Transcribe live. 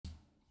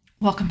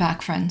Welcome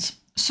back, friends.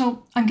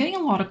 So I'm getting a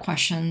lot of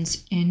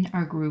questions in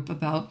our group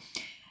about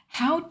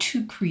how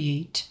to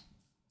create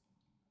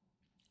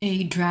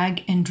a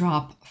drag and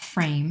drop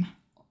frame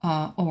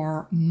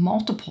or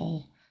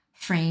multiple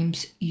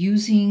frames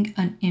using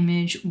an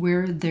image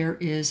where there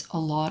is a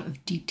lot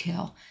of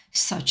detail,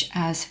 such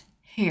as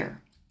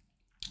hair.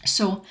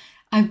 So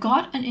I've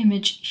got an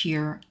image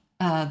here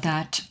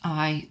that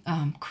I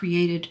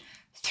created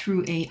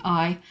through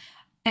AI.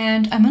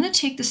 And I'm going to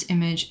take this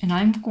image and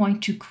I'm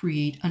going to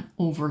create an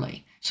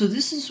overlay. So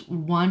this is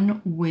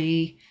one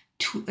way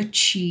to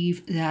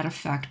achieve that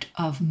effect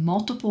of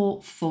multiple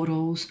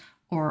photos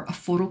or a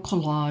photo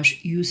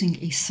collage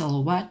using a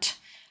silhouette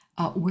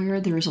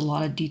where there is a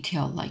lot of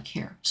detail like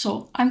here.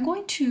 So I'm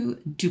going to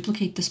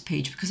duplicate this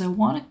page because I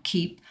want to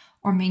keep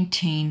or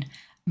maintain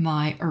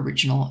my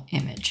original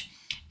image.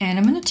 And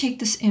I'm going to take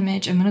this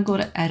image, I'm going to go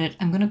to edit,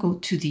 I'm going to go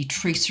to the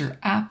Tracer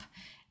app.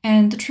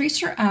 And the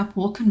Tracer app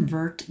will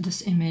convert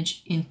this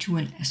image into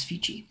an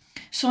SVG.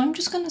 So I'm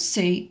just going to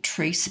say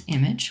trace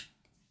image.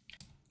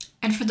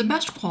 And for the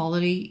best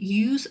quality,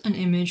 use an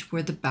image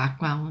where the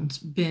background's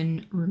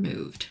been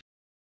removed.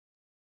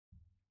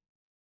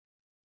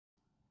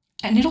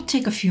 And it'll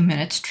take a few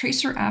minutes.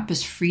 Tracer app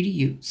is free to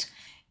use.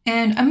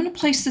 And I'm going to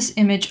place this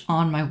image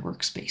on my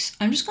workspace.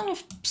 I'm just going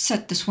to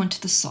set this one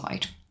to the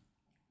side.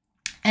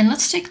 And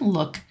let's take a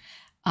look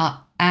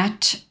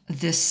at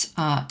this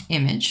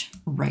image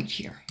right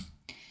here.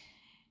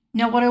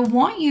 Now, what I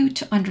want you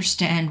to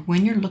understand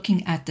when you're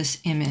looking at this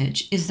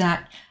image is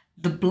that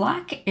the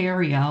black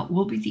area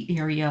will be the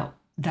area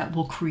that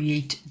will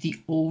create the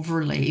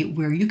overlay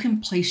where you can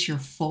place your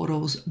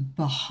photos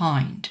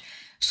behind.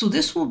 So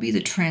this will be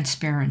the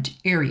transparent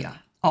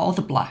area, all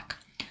the black.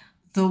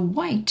 The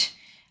white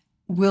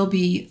will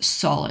be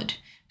solid,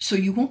 so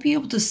you won't be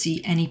able to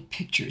see any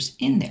pictures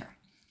in there.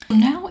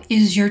 Now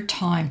is your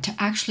time to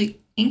actually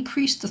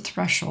increase the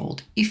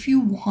threshold if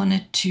you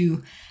wanted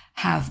to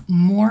have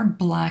more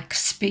black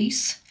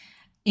space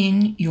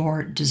in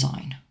your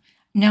design.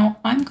 Now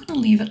I'm going to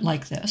leave it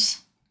like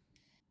this.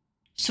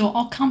 So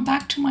I'll come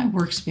back to my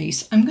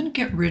workspace. I'm going to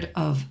get rid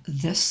of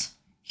this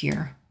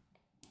here.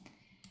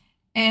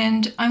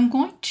 And I'm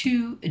going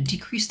to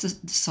decrease the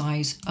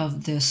size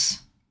of this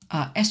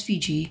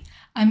SVG.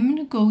 I'm going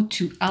to go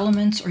to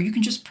elements, or you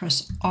can just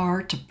press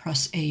R to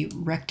press a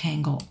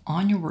rectangle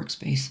on your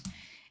workspace.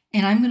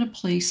 And I'm going to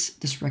place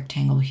this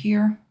rectangle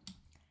here.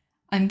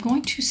 I'm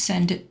going to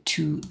send it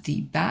to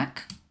the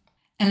back,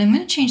 and I'm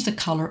going to change the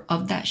color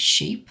of that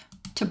shape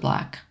to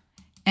black.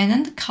 And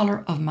then the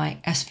color of my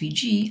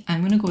SVG, I'm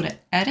going to go to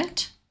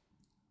Edit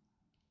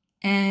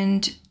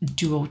and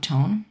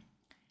Duotone.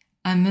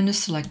 I'm going to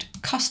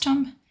select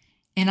Custom,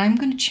 and I'm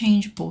going to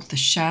change both the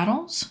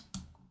shadows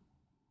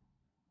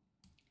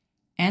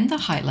and the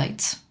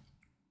highlights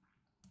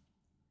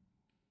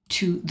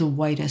to the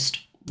whitest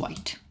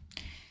white.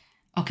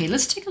 Okay,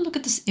 let's take a look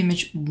at this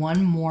image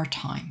one more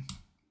time.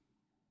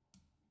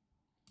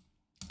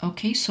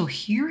 Okay, so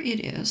here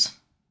it is.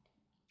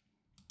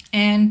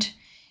 And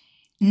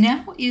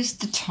now is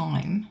the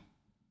time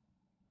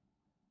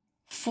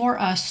for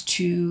us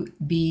to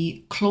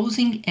be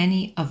closing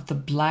any of the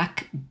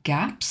black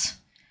gaps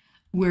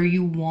where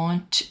you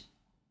want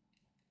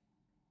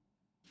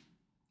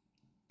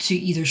to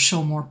either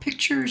show more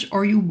pictures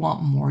or you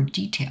want more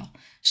detail.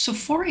 So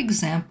for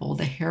example,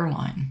 the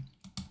hairline,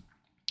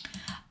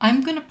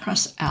 I'm going to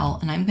press L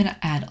and I'm going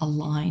to add a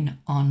line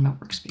on my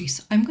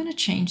workspace. I'm going to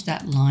change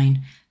that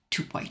line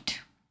to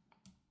white.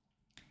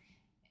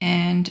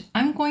 And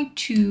I'm going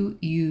to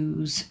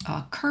use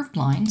curved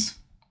lines.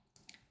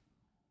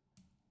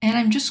 And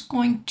I'm just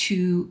going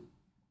to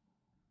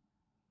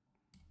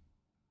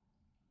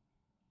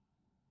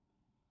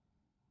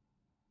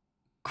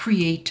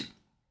create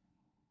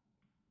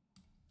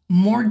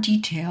more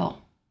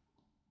detail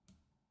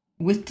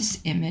with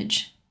this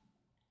image.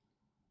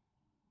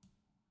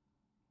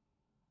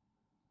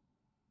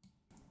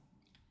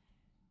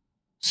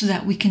 So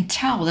that we can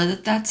tell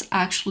that that's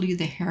actually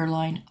the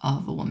hairline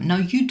of a woman. Now,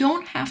 you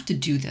don't have to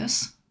do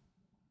this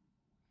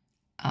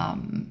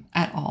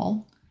at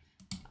all,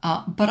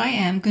 but I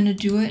am going to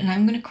do it, and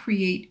I'm going to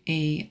create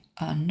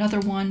another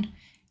one,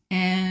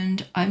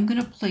 and I'm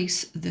going to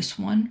place this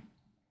one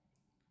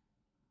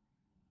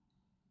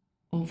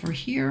over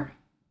here.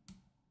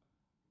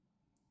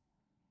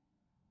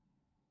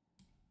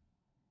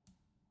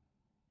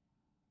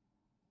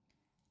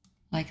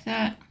 Like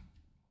that.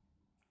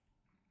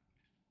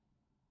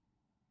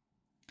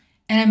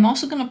 And I'm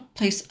also going to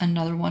place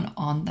another one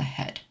on the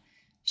head.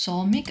 So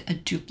I'll make a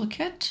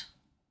duplicate.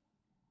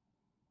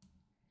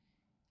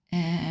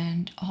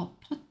 And I'll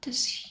put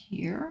this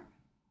here.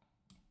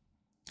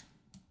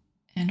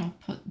 And I'll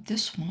put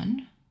this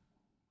one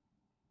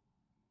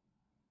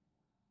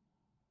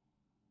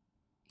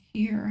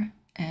here.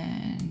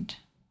 And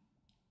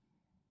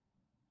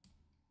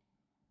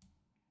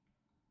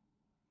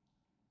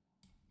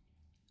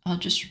I'll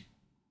just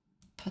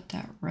put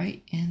that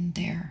right in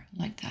there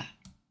like that.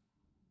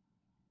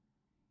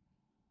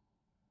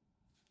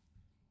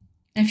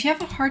 And if you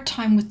have a hard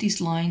time with these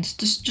lines,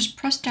 just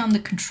press down the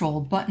Control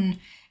button,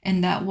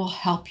 and that will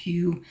help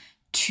you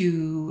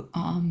to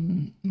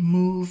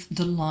move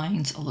the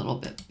lines a little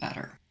bit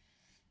better.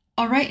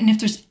 All right, and if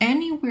there's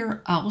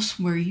anywhere else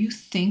where you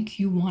think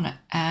you want to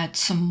add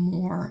some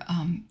more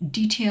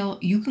detail,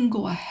 you can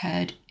go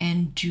ahead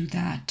and do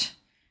that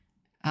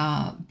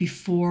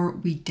before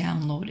we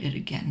download it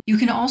again. You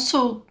can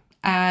also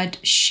add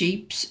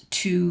shapes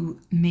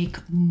to make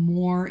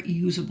more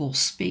usable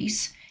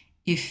space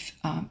if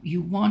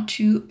you want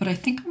to, but I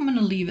think I'm going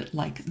to leave it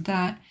like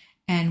that,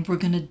 and we're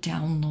going to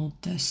download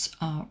this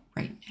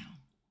right now.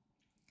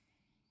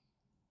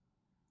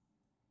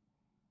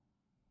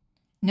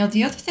 Now,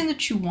 the other thing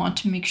that you want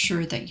to make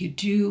sure that you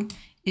do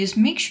is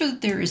make sure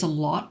that there is a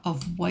lot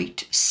of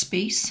white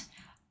space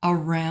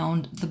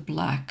around the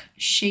black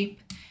shape,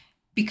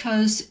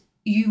 because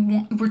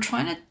we're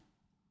trying to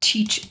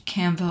teach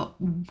Canva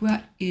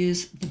what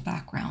is the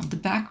background. The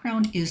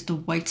background is the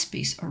white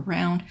space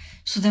around.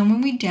 So then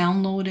when we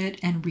download it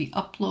and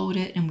re-upload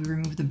it and we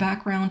remove the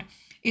background,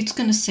 it's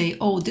going to say,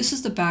 oh, this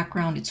is the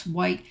background, it's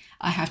white.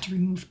 I have to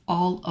remove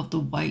all of the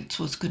white.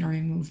 So it's going to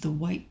remove the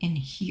white in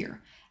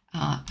here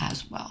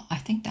as well. I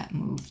think that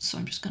moved, so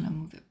I'm just going to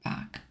move it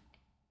back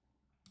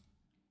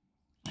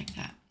like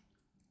that.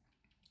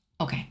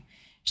 Okay,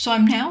 so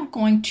I'm now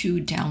going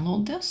to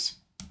download this.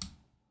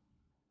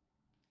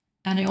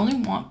 And I only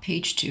want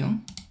page 2.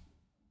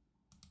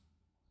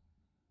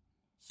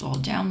 So I'll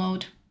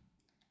download.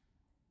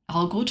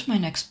 I'll go to my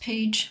next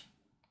page.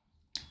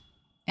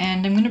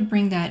 And I'm going to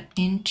bring that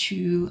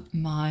into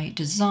my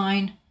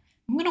design.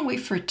 I'm going to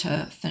wait for it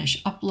to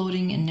finish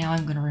uploading. And now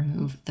I'm going to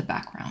remove the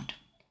background.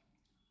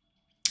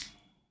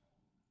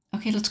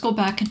 Okay, let's go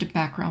back into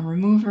background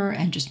remover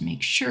and just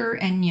make sure.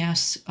 And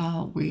yes,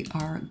 we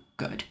are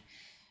good.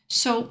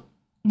 So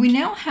we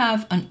now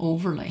have an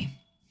overlay.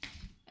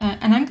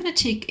 And I'm going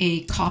to take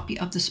a copy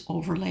of this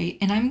overlay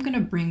and I'm going to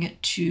bring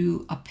it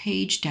to a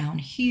page down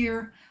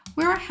here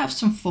where I have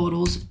some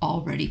photos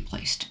already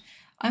placed.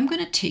 I'm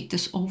going to take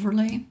this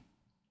overlay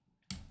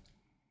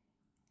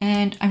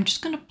and I'm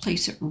just going to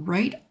place it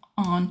right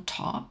on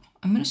top.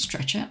 I'm going to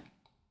stretch it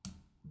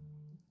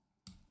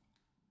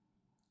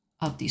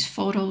of these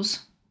photos.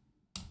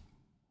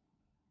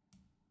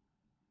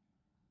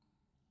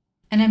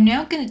 And I'm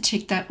now going to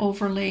take that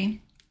overlay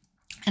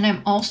and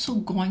I'm also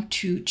going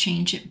to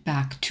change it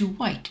back to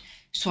white.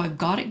 So I've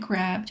got it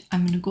grabbed.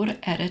 I'm going to go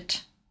to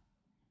Edit.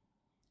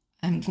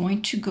 I'm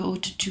going to go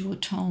to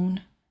Duotone,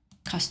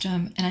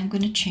 Custom, and I'm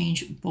going to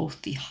change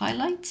both the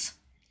highlights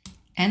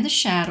and the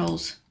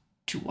shadows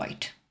to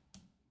white.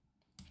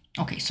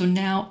 Okay, so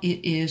now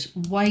it is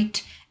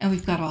white and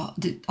we've got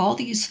all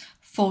these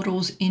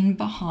photos in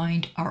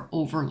behind our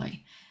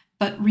overlay.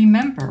 But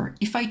remember,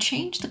 if I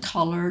change the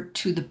color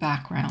to the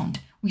background,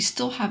 we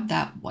still have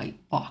that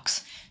white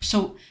box.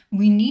 So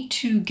we need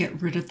to get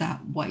rid of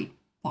that white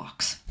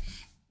box.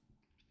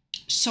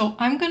 So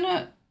I'm going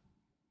to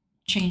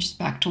change this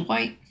back to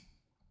white.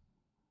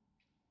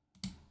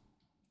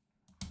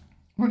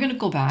 We're going to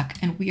go back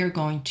and we are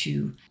going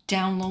to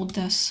download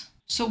this.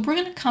 So we're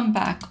going to come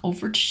back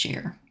over to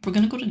Share. We're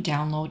going to go to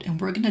Download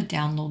and we're going to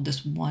download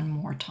this one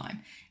more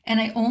time. And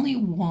I only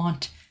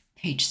want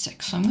page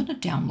 6. So I'm going to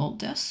download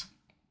this.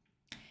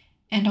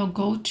 And I'll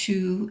go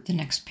to the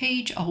next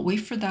page. I'll wait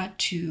for that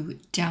to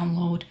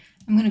download.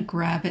 I'm going to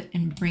grab it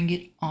and bring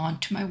it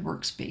onto my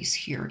workspace.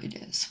 Here it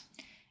is.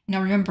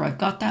 Now remember, I've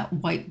got that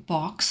white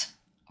box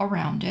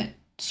around it.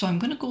 So I'm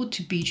going to go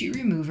to BG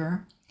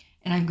Remover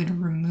and I'm going to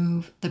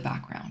remove the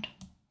background.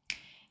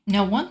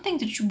 Now, one thing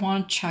that you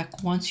want to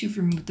check once you've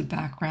removed the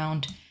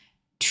background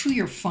to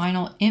your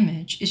final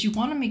image is you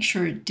want to make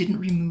sure it didn't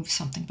remove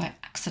something by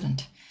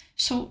accident.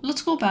 So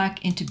let's go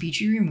back into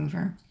BG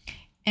Remover.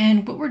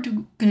 And what we're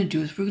going to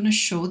do is we're going to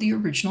show the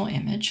original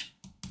image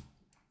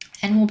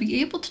and we'll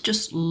be able to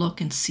just look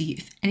and see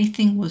if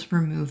anything was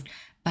removed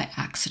by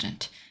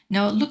accident.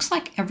 Now it looks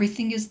like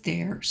everything is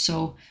there,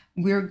 so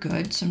we're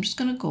good. So I'm just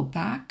going to go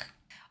back.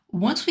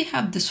 Once we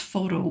have this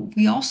photo,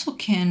 we also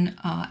can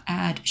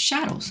add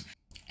shadows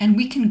and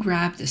we can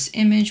grab this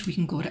image. We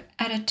can go to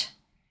Edit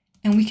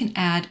and we can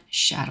add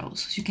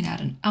shadows. So you can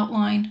add an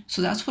outline.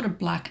 So that's what a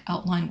black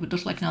outline would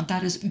look like. Now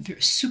that is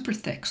super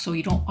thick. So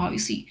you don't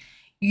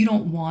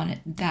want it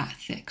that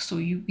thick. So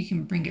we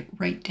can bring it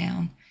right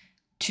down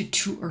to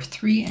 2 or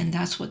 3 and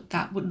that's what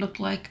that would look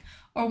like.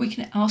 Or we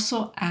can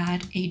also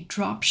add a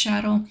drop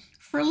shadow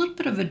for a little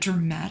bit of a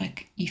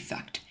dramatic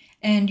effect.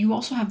 And you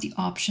also have the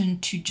option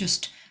to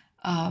just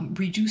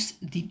reduce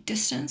the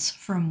distance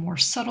for a more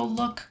subtle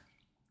look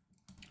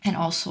and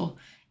also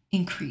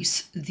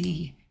increase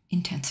the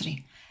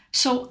intensity.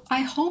 So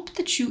I hope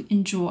that you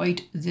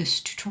enjoyed this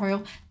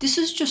tutorial. This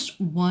is just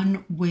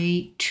one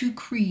way to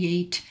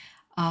create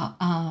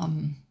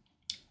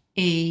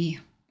a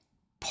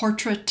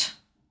portrait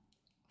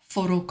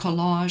photo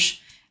collage,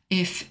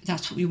 if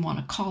that's what we want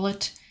to call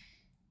it.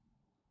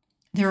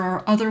 There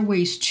are other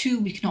ways too.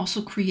 We can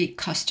also create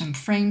custom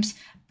frames,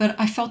 but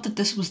I felt that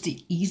this was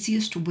the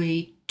easiest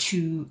way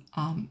to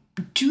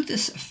do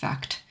this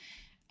effect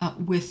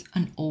with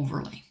an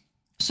overlay.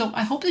 So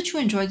I hope that you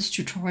enjoyed this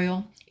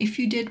tutorial. If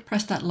you did,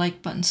 press that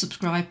like button,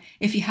 subscribe.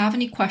 If you have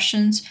any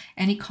questions,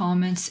 any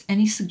comments,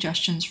 any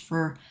suggestions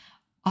for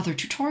other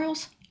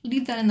tutorials,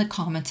 leave that in the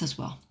comments as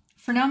well.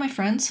 For now, my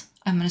friends,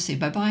 I'm going to say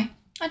bye-bye.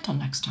 Until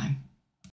next time.